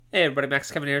Hey everybody, Max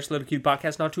Kevin here. It's a Little Cute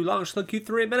Podcast, not too long, it's a Little Cute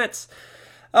 3 minutes.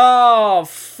 Oh,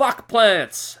 fuck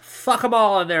plants. Fuck them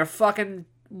all in their fucking...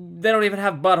 They don't even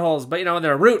have buttholes, but in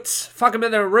their roots. Fuck them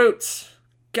in their roots.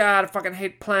 God, I fucking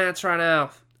hate plants right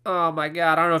now. Oh my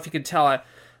god, I don't know if you can tell.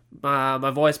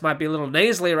 My voice might be a little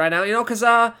nasally right now,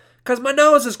 because my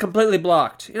nose is completely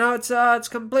blocked. It's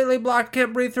completely blocked,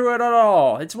 can't breathe through it at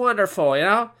all. It's wonderful,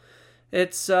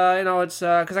 It's,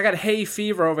 because I got hay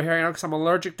fever over here, because I'm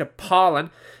allergic to pollen,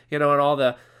 and all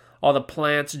the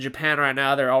plants in Japan right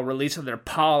now, they're all releasing their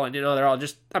pollen, they're all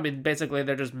just, basically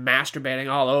they're just masturbating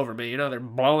all over me, they're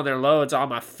blowing their loads on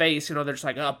my face, they're just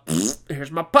like, oh, here's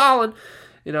my pollen,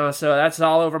 so that's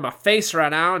all over my face right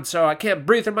now, and so I can't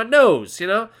breathe through my nose,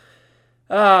 man,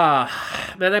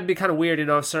 that'd be kind of weird,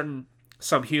 if some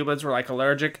humans were,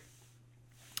 allergic,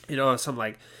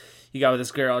 some, you got with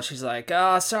this girl, and she's like,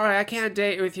 oh, sorry, I can't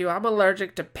date with you. I'm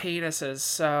allergic to penises,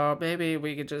 so maybe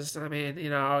we could just,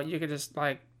 you could just,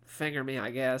 finger me,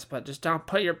 I guess, but just don't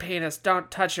touch your penis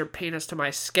to my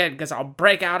skin, because I'll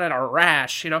break out in a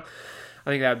rash, I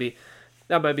think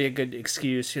that might be a good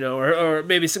excuse, or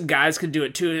maybe some guys can do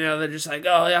it too, they're just like,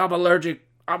 oh, yeah, I'm allergic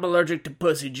to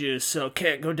pussy juice, so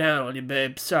can't go down on you,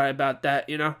 babe. Sorry about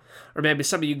that, or maybe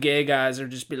some of you gay guys are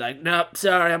just be like, nope,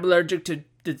 sorry, I'm allergic to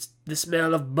the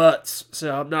smell of butts,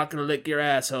 so I'm not gonna lick your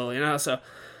asshole, so,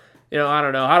 I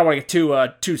don't know, I don't want to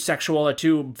get too sexual or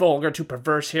too vulgar, too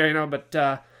perverse here, but,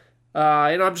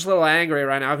 I'm just a little angry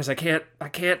right now, because I can't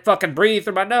fucking breathe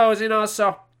through my nose,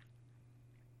 so,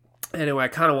 anyway, I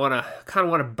kind of want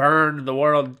to burn the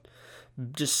world,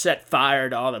 just set fire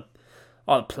to all the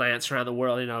plants around the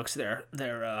world, because they're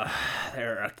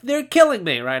killing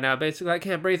me right now. Basically, I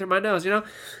can't breathe through my nose,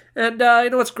 And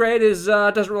what's great is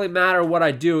it doesn't really matter what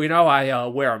I do. I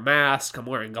wear a mask. I'm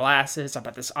wearing glasses. I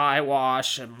got this eye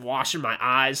wash. I'm washing my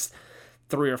eyes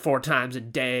 3 or 4 times a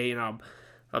day. I'm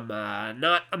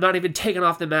not even taking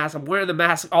off the mask. I'm wearing the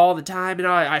mask all the time.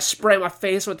 I spray my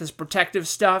face with this protective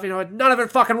stuff. None of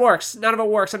it fucking works. None of it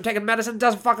works. I'm taking medicine. It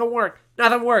doesn't fucking work.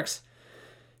 Nothing works.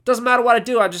 Doesn't matter what I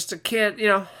do, I can't,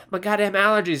 my goddamn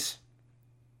allergies.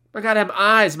 My goddamn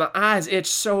eyes. My eyes itch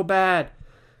so bad.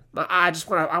 I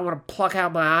want to pluck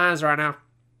out my eyes right now.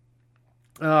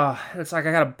 It's like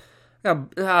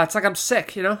it's like I'm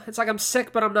sick, It's like I'm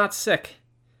sick, but I'm not sick.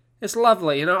 It's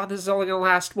lovely, This is only going to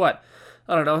last, what?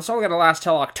 I don't know. It's only going to last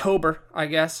till October, I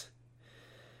guess.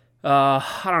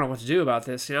 I don't know what to do about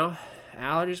this,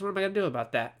 Allergies, what am I going to do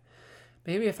about that?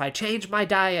 Maybe if I change my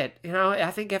diet, I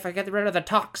think if I get rid of the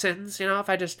toxins, if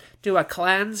I just do a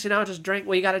cleanse, just drink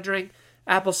what you gotta drink,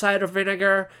 apple cider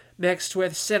vinegar mixed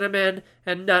with cinnamon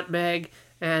and nutmeg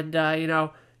and,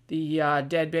 the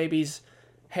dead baby's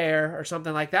hair or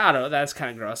something like that. Oh, that's kind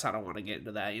of gross. I don't want to get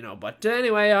into that, But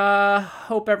anyway,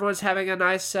 hope everyone's having a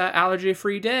nice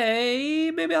allergy-free day.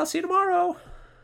 Maybe I'll see you tomorrow.